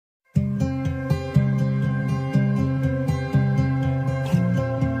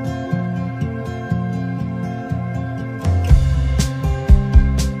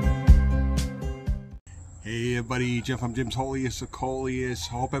everybody, Jeff from Jim's Holiest of Coleus.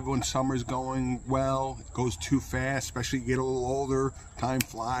 Hope everyone's summer's going well. It goes too fast, especially you get a little older. Time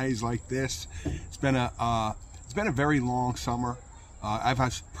flies like this. It's been a very long summer. I've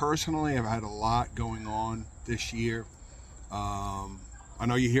had a lot going on this year. I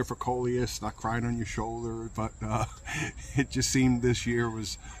know you're here for Coleus, not crying on your shoulder, but it just seemed this year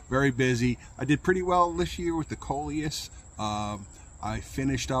was very busy. I did pretty well this year with the Coleus. I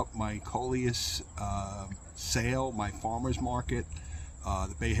finished up my Coleus sale, my farmer's market,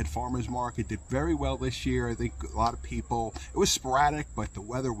 the Bayhead Farmer's Market. Did very well this year. I think a lot of people, it was sporadic, but the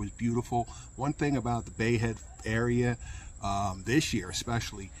weather was beautiful. One thing about the Bayhead area, this year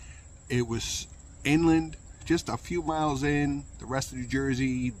especially, it was inland, just a few miles in. The rest of New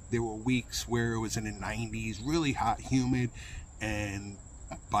Jersey, there were weeks where it was in the 90s, really hot, humid, and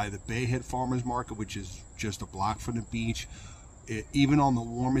by the Bayhead Farmer's Market, which is just a block from the beach, even on the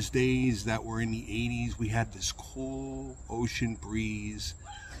warmest days that were in the 80s, we had this cool ocean breeze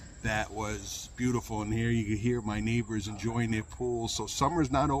that was beautiful. And here you can hear my neighbors enjoying their pools. So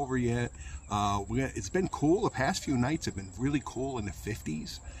summer's not over yet. It's been cool. The past few nights have been really cool in the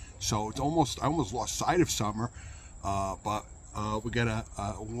 50s. So it's I almost lost sight of summer. But we got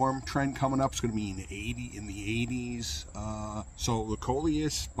a warm trend coming up. It's going to be in the 80s. So the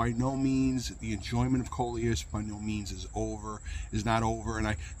Coleus, by no means, the enjoyment of Coleus by no means is not over. And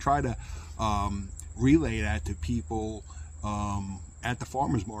I try to relay that to people at the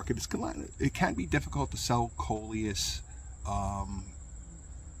farmers market. It can be difficult to sell Coleus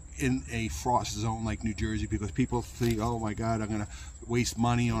in a frost zone like New Jersey, because people think, oh my God, I'm gonna waste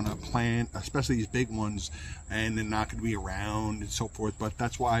money on a plant, especially these big ones, and they're not gonna be around and so forth. But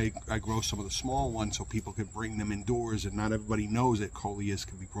that's why I grow some of the small ones, so people can bring them indoors, and not everybody knows that Coleus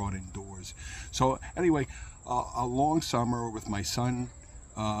can be brought indoors. So anyway, a long summer with my son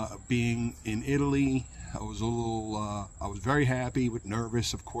being in Italy. I was very happy, but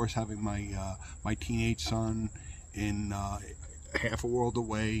nervous, of course, having my teenage son in half a world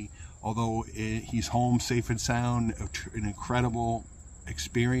away. Although he's home safe and sound, an incredible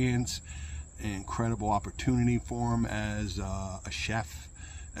experience, an incredible opportunity for him as a chef,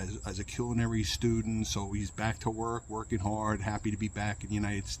 as a culinary student. So he's back to work, working hard, happy to be back in the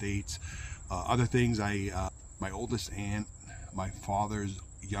United States. Other things, my oldest aunt, my father's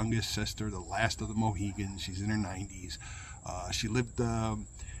youngest sister, the last of the Mohegans, she's in her 90s. She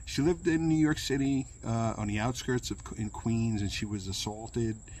lived in New York City, on the outskirts in Queens, and she was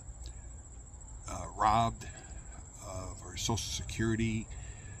assaulted, robbed of her Social Security.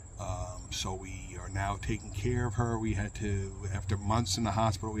 So we are now taking care of her. We had to, after months in the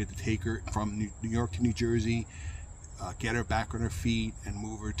hospital, we had to take her from New York to New Jersey, get her back on her feet, and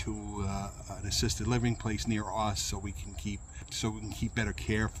move her to an assisted living place near us, so we can keep better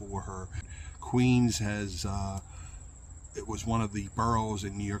care for her. Queens has. It was one of the boroughs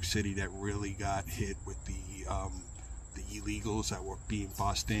in New York City that really got hit with the illegals that were being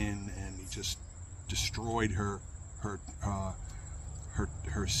bussed in, and he just destroyed her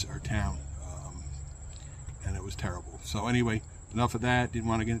town, and it was terrible. So anyway, enough of that. Didn't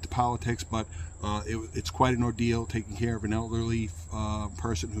want to get into politics, but it's quite an ordeal taking care of an elderly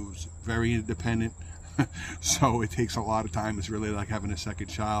person who's very independent. So it takes a lot of time. It's really like having a second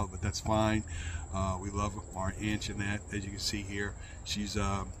child, but that's fine. We love our Aunt Jeanette, as you can see here. She's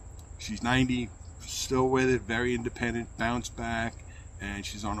 90, still with it, very independent, bounced back, and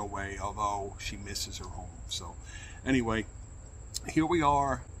she's on her way, although she misses her home. So anyway, here we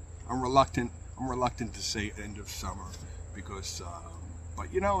are. I'm reluctant to say end of summer, because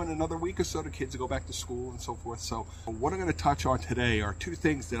but you know, in another week or so the kids will go back to school and so forth. So what I'm going to touch on today are two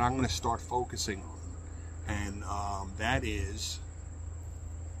things that I'm going to start focusing on. And that is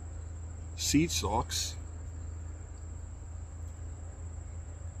seed stalks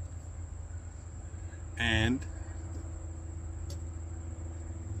and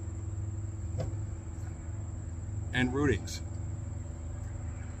rootings.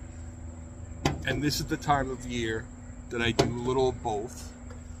 And this is the time of year that I do a little of both.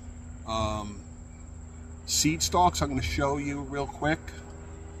 Seed stalks, I'm going to show you real quick.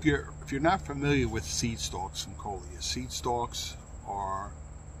 If you're not familiar with seed stalks from Coleus, seed stalks are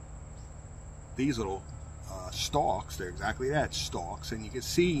these little stalks. They're exactly that, stalks, and you can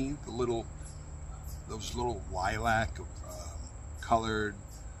see those little lilac colored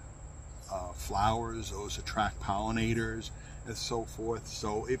flowers. Those attract pollinators and so forth.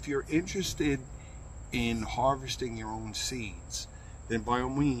 So if you're interested in harvesting your own seeds, then by all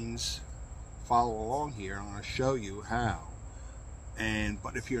means follow along here. I'm going to show you how.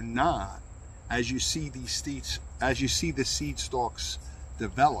 But if you're not, as you see the seed stalks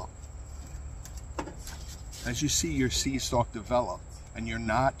develop, as you see your seed stalk develop and you're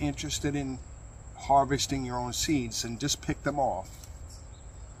not interested in harvesting your own seeds, then just pick them off.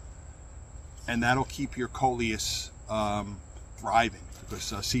 And that'll keep your Coleus thriving,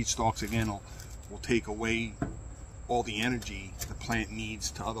 because seed stalks, again, will take away all the energy the plant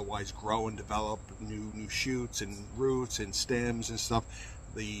needs to otherwise grow and develop new shoots and roots and stems and stuff.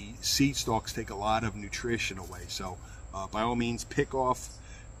 The seed stalks take a lot of nutrition away. So by all means, pick off.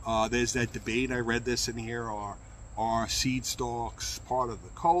 There's that debate, I read this in here, are seed stalks part of the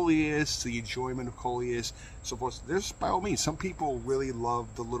Coleus, the enjoyment of Coleus, so forth. There's, by all means, some people really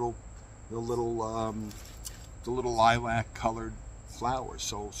love the little lilac colored flowers.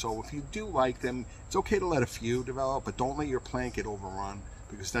 So if you do like them, it's okay to let a few develop, but don't let your plant get overrun,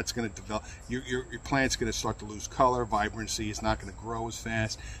 because that's going to develop, your plant's going to start to lose color, vibrancy. It's not going to grow as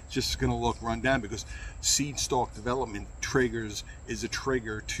fast. It's just going to look run down, because seed stalk development is a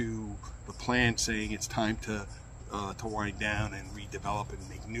trigger to the plant saying it's time to wind down and redevelop and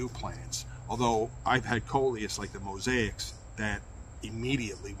make new plants. Although I've had Coleus, like the mosaics, that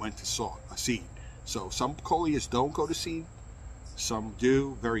immediately went to seed. So some Coleus don't go to seed, some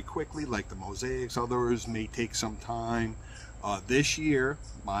do very quickly, like the mosaics. Others may take some time. This year,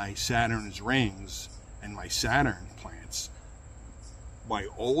 my Saturn's rings and my Saturn plants, my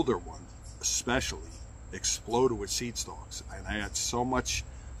older one especially, exploded with seed stalks, and I had so much.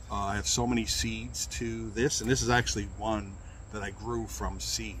 I have so many seeds to this, and this is actually one that I grew from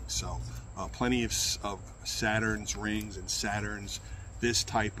seed. So plenty of Saturn's rings and Saturn's, this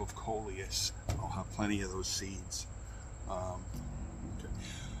type of Coleus, I'll have plenty of those seeds.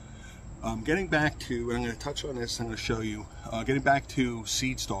 Getting back to, and I'm going to touch on this, I'm going to show you, getting back to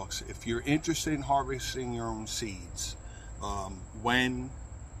seed stalks. If you're interested in harvesting your own seeds, when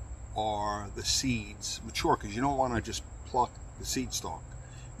are the seeds mature? Because you don't want to just pluck the seed stalk.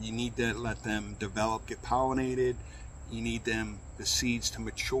 You need to let them develop, get pollinated. You need the seeds to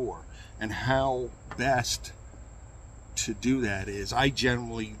mature. And how best to do that is, I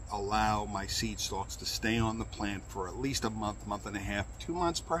generally allow my seed stalks to stay on the plant for at least a month, month and a half, 2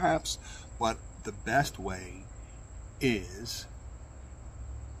 months perhaps. But the best way is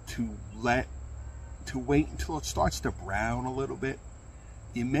to wait until it starts to brown a little bit.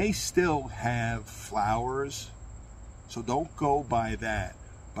 You may still have flowers, so don't go by that.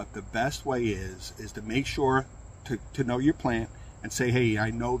 But the best way is to make sure to know your plant and say, hey,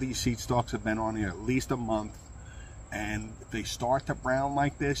 I know these seed stalks have been on here at least a month, and if they start to brown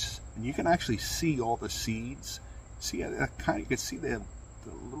like this, and you can actually see all the seeds. See, you can see the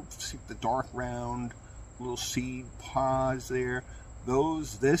dark round little seed pods there.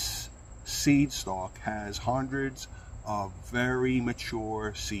 This seed stalk has hundreds of very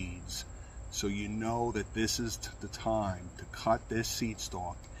mature seeds. So you know that this is the time to cut this seed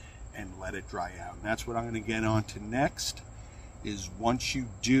stalk and let it dry out. And that's what I'm going to get on to next, is once you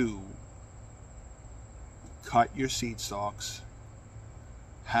do cut your seed stalks,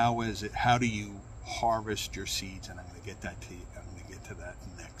 how do you harvest your seeds? And I'm going to get that to you. I'm going to get to that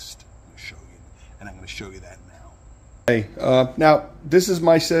next. I'm going to show you, and I'm going to show you that now. Okay, now this is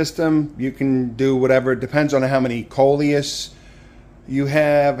my system. You can do whatever. It depends on how many Coleus you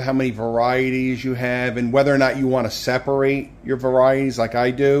have, how many varieties you have, and whether or not you want to separate your varieties like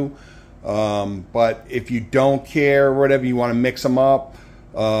I do. But if you don't care or whatever, you want to mix them up,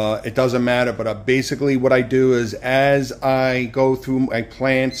 it doesn't matter. But basically what I do is, as I go through my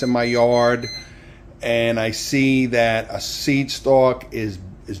plants in my yard and I see that a seed stalk is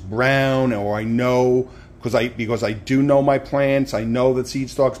brown, or I know, because I do know my plants, I know that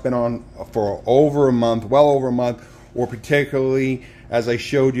seed stalk's been on for over a month, well over a month, or particularly, as I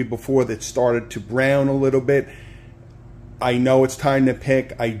showed you before, that started to brown a little bit, I know it's time to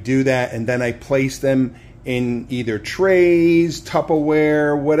pick. I do that, and then I place them in either trays,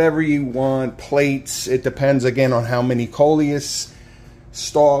 Tupperware, whatever you want, plates. It depends, again, on how many Coleus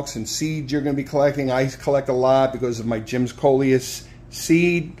stalks and seeds you're going to be collecting. I collect a lot because of my Jim's Coleus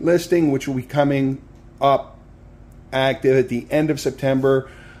seed listing, which will be coming up active at the end of September.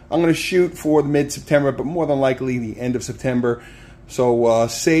 I'm going to shoot for the mid-September, but more than likely the end of September. So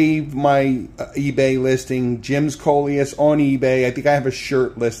save my eBay listing, Jim's Coleus on eBay. I think I have a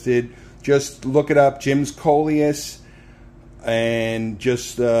shirt listed. Just look it up, Jim's Coleus, and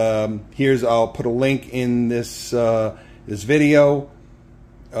just I'll put a link in this this video,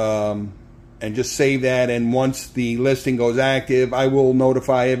 and just save that. And once the listing goes active, I will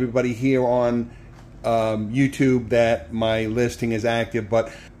notify everybody here on YouTube that my listing is active.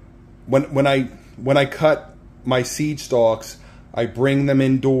 But when I cut my seed stalks, I bring them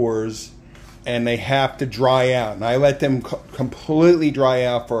indoors and they have to dry out. And I let them completely dry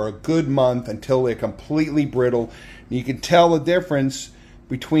out for a good month until they're completely brittle. And you can tell the difference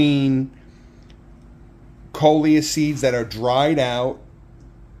between Coleus seeds that are dried out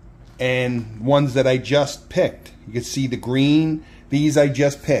and ones that I just picked. You can see the green, these I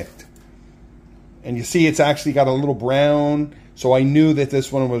just picked. And you see it's actually got a little brown, so I knew that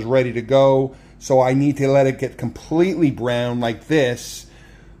this one was ready to go. So I need to let it get completely brown like this,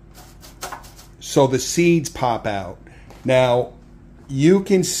 so the seeds pop out. Now, you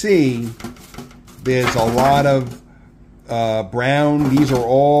can see there's a lot of brown. These are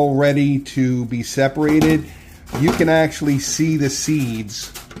all ready to be separated. You can actually see the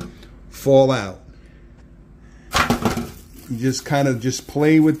seeds fall out. You just kind of just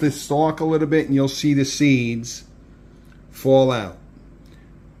play with the stalk a little bit and you'll see the seeds fall out.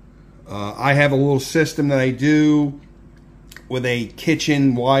 I have a little system that I do with a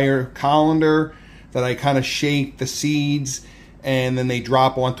kitchen wire colander that I kind of shake the seeds and then they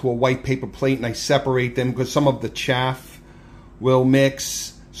drop onto a white paper plate and I separate them because some of the chaff will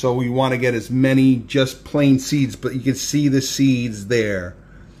mix. So we want to get as many just plain seeds, but you can see the seeds there.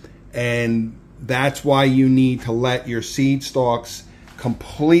 And that's why you need to let your seed stalks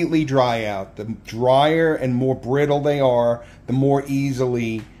completely dry out. The drier and more brittle they are, the more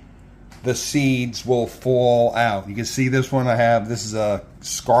easily the seeds will fall out. You can see this one I have. This is a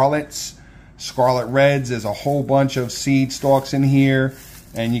Scarlet Reds. There's a whole bunch of seed stalks in here.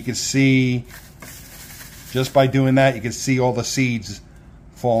 And you can see, just by doing that, you can see all the seeds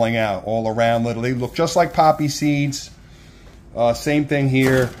falling out all around. Literally look just like poppy seeds. Same thing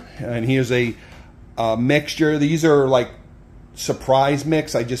here. And here's a mixture. These are like surprise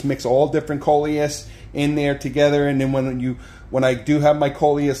mix. I just mix all different Coleus in there together, and then when I do have my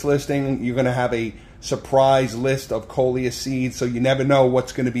Coleus listing, you're going to have a surprise list of Coleus seeds, so you never know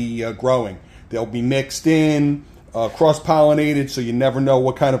what's going to be growing. They'll be mixed in, cross-pollinated, so you never know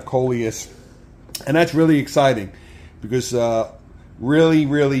what kind of Coleus. And that's really exciting because really,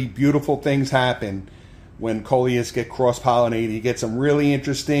 really beautiful things happen when Coleus get cross-pollinated. You get some really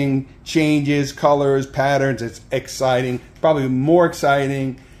interesting changes, colors, patterns. It's exciting. Probably more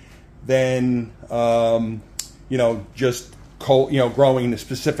exciting than just growing a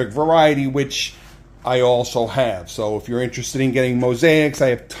specific variety, which I also have. So if you're interested in getting mosaics, I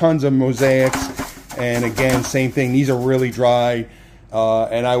have tons of mosaics. And again, same thing. These are really dry,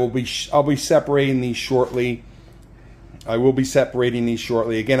 and I'll be separating these shortly.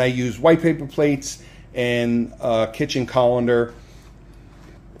 Again, I use white paper plates and kitchen colander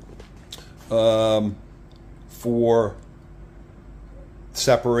for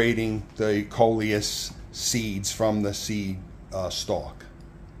separating the Coleus seeds from the seed stalk.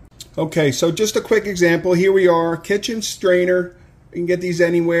 Okay, so just a quick example. Here we are, kitchen strainer. You can get these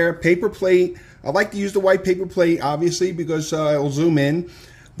anywhere. Paper plate. I like to use the white paper plate, obviously, because it'll zoom in.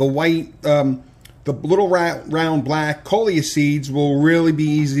 The white, the little round black Coleus seeds will really be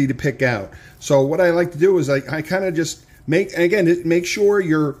easy to pick out. So what I like to do is I kind of just make sure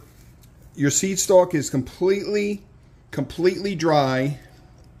your seed stalk is completely dry,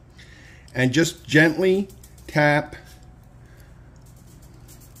 and just gently tap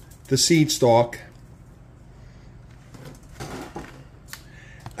the seed stalk,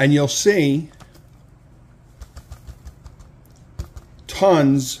 and you'll see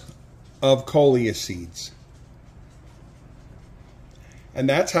tons of Coleus seeds. And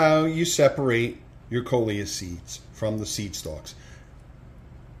that's how you separate your Coleus seeds from the seed stalks.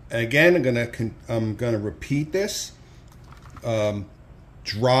 And again, I'm gonna repeat this.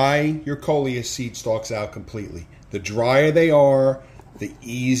 Dry your Coleus seed stalks out completely. The drier they are, the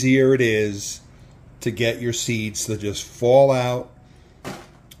easier it is to get your seeds to just fall out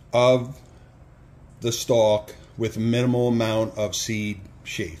of the stalk with minimal amount of seed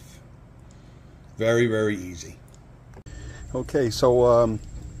chafe. Very, very easy. Okay, so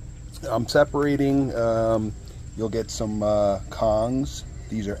I'm separating. You'll get some Kongs.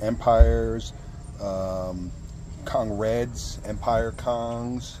 These are Empires, Kong Reds, Empire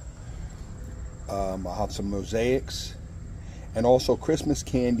Kongs. I'll have some mosaics, and also Christmas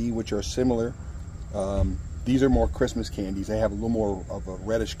candy, which are similar. These are more Christmas candies. They have a little more of a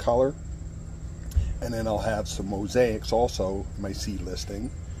reddish color. And then I'll have some mosaics also in my seed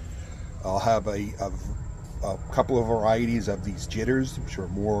listing. I'll have a couple of varieties of these jitters, which are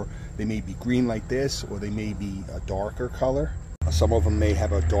more, they may be green like this, or they may be a darker color. Some of them may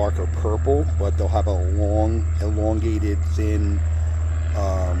have a darker purple, but they'll have a long, elongated, thin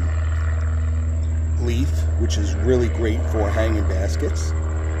leaf, which is really great for hanging baskets.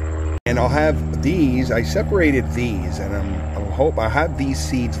 And I'll have these, I separated these, and I have these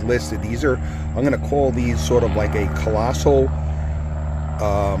seeds listed. These are, I'm going to call these sort of like a colossal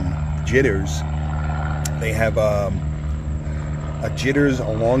jitters. They have a jitters,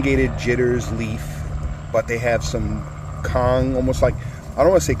 elongated jitters leaf, but they have some Kong, almost like, I don't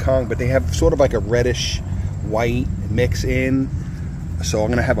want to say Kong, but they have sort of like a reddish white mix in. So I'm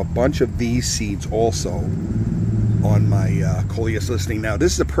going to have a bunch of these seeds also on my Coleus listing. Now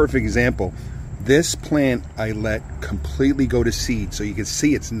this is a perfect example. This plant I let completely go to seed, so you can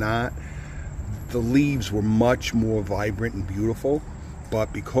see it's not, the leaves were much more vibrant and beautiful,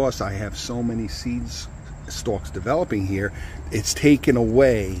 but because I have so many seeds stalks developing here, it's taken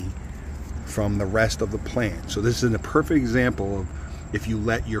away from the rest of the plant. So this is a perfect example of if you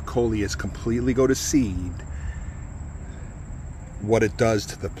let your Coleus completely go to seed, what it does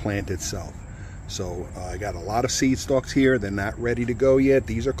to the plant itself. So I got a lot of seed stalks here. They're not ready to go yet.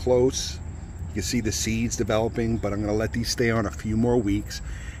 These are close. You can see the seeds developing, but I'm going to let these stay on a few more weeks.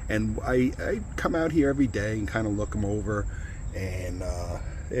 And I come out here every day and kind of look them over. And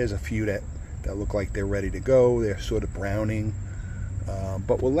there's a few that look like they're ready to go. They're sort of browning.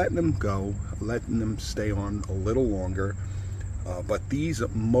 But we're letting them go, letting them stay on a little longer. But these,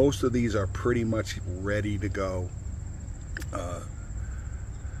 most of these are pretty much ready to go.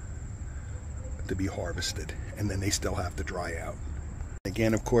 To be harvested, and then they still have to dry out.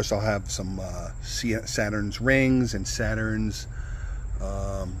 Again, of course, I'll have some Saturn's rings and Saturn's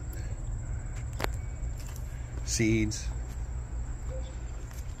seeds,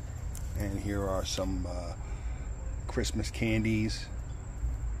 and here are some Christmas candies.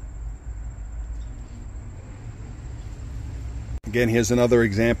 Again, here's another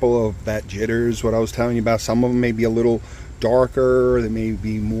example of that jitters, what I was telling you about. Some of them may be a little darker, they may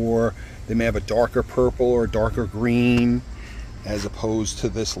be more, they may have a darker purple or darker green as opposed to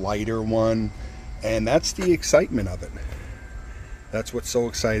this lighter one, and that's the excitement of it. That's what's so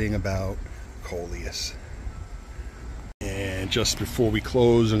exciting about Coleus. And just before we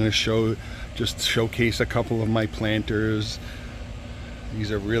close, I'm going to showcase a couple of my planters.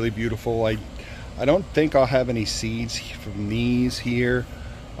 These are really beautiful. I don't think I'll have any seeds from these here.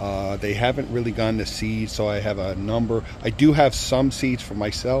 They haven't really gone to seed, so I have a number. I do have some seeds for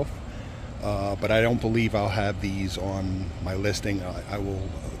myself, but I don't believe I'll have these on my listing. I will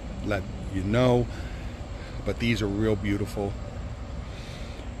let you know, but these are real beautiful.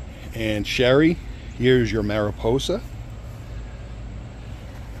 And Sherry, here's your Mariposa.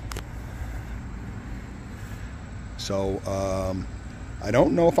 So I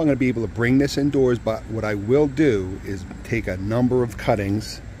don't know if I'm going to be able to bring this indoors, but what I will do is take a number of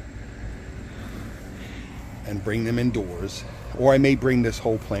cuttings and bring them indoors, or I may bring this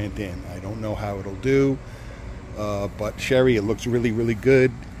whole plant in. I don't know how it'll do, but Sherry, it looks really, really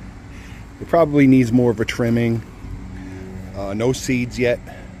good. It probably needs more of a trimming. No seeds yet,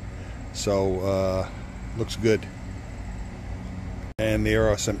 so looks good. And there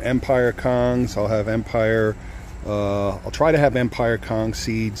are some Empire Kongs. I'll have Empire. I'll try to have Empire Kong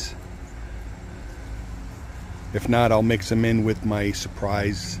seeds. If not, I'll mix them in with my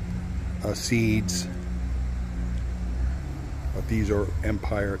surprise seeds. But these are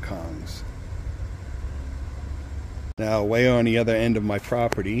Empire Kongs. Now, way on the other end of my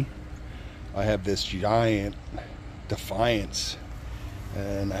property, I have this giant Defiance,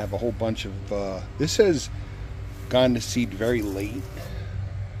 and I have a whole bunch of this has gone to seed very late.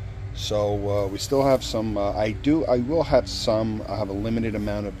 So we still have some, I will have some, I have a limited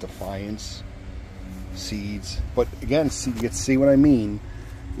amount of Defiance seeds. But again, see, you can see what I mean.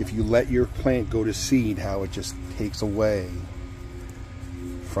 If you let your plant go to seed, how it just takes away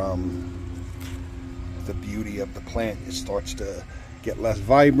from the beauty of the plant. It starts to get less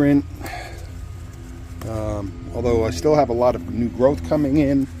vibrant. Although I still have a lot of new growth coming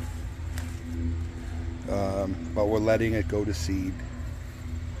in. But we're letting it go to seed.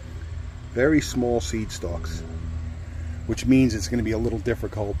 Very small seed stalks, which means it's going to be a little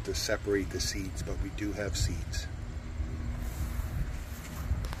difficult to separate the seeds, but we do have seeds.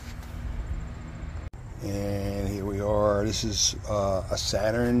 And here we are. This is a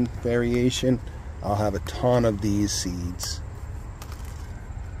Saturn variation. I'll have a ton of these seeds.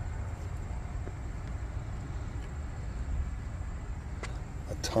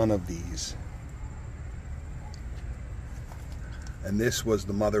 A ton of these. And this was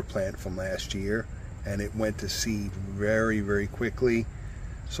the mother plant from last year, and it went to seed very, very quickly.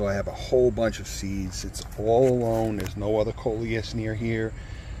 So I have a whole bunch of seeds. It's all alone. There's no other Coleus near here,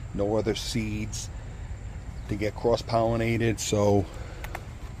 no other seeds to get cross-pollinated. So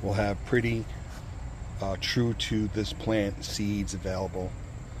we'll have pretty true to this plant seeds available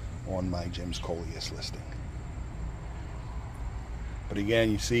on my Jim's Coleus listing. But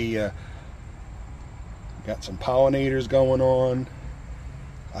again, you see got some pollinators going on.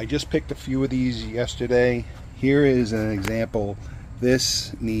 I just picked a few of these yesterday. Here is an example.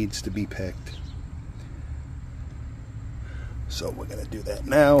 This needs to be picked. So we're going to do that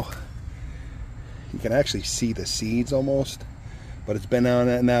now. You can actually see the seeds almost, but it's been on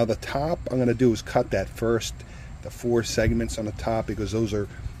it. Now the top I'm going to do is cut that first, the 4 segments on the top, because those are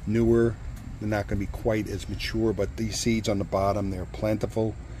newer. They're not going to be quite as mature, but these seeds on the bottom, they're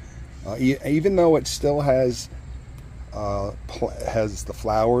plentiful. Even though it still has the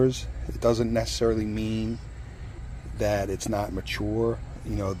flowers, it doesn't necessarily mean that it's not mature.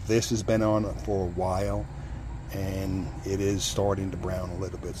 You know, this has been on for a while, and it is starting to brown a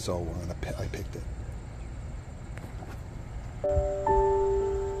little bit, so I picked it.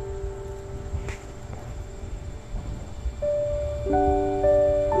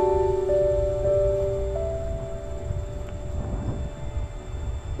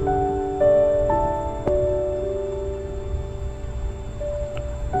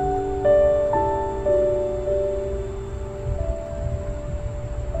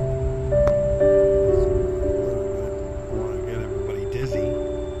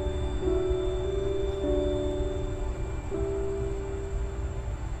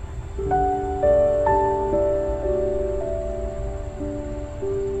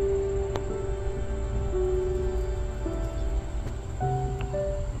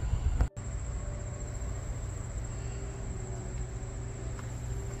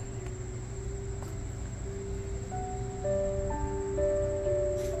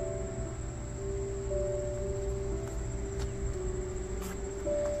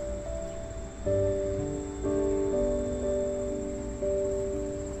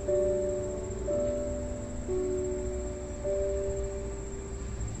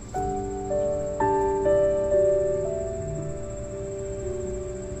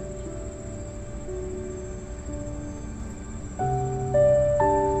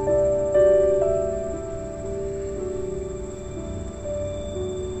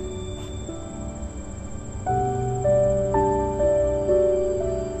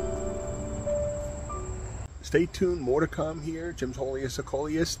 Stay tuned, more to come here. Jim's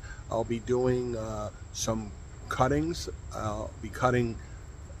Coleus. I'll be doing some cuttings. I'll be cutting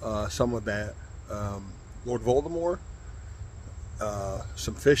some of that Lord Voldemort,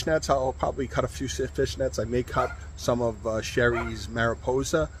 some fishnets. I'll probably cut a few fishnets. I may cut some of Sherry's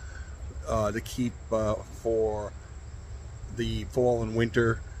Mariposa to keep for the fall and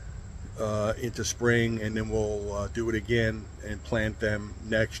winter into spring, and then we'll do it again and plant them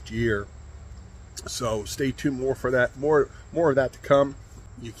next year. So stay tuned, more for that, more of that to come.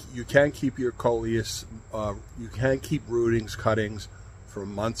 You can keep your Coleus, you can keep rootings, cuttings for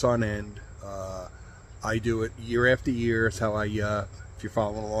months on end. I do it year after year. It's how I, if you're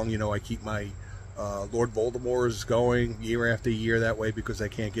following along, you know I keep my Lord Voldemort's going year after year that way, because I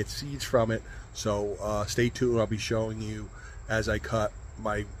can't get seeds from it. So stay tuned. I'll be showing you as I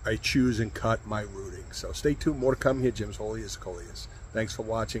choose and cut my rooting. So stay tuned, more to come here. Jim's Coleus. Thanks for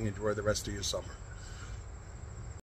watching. Enjoy the rest of your summer.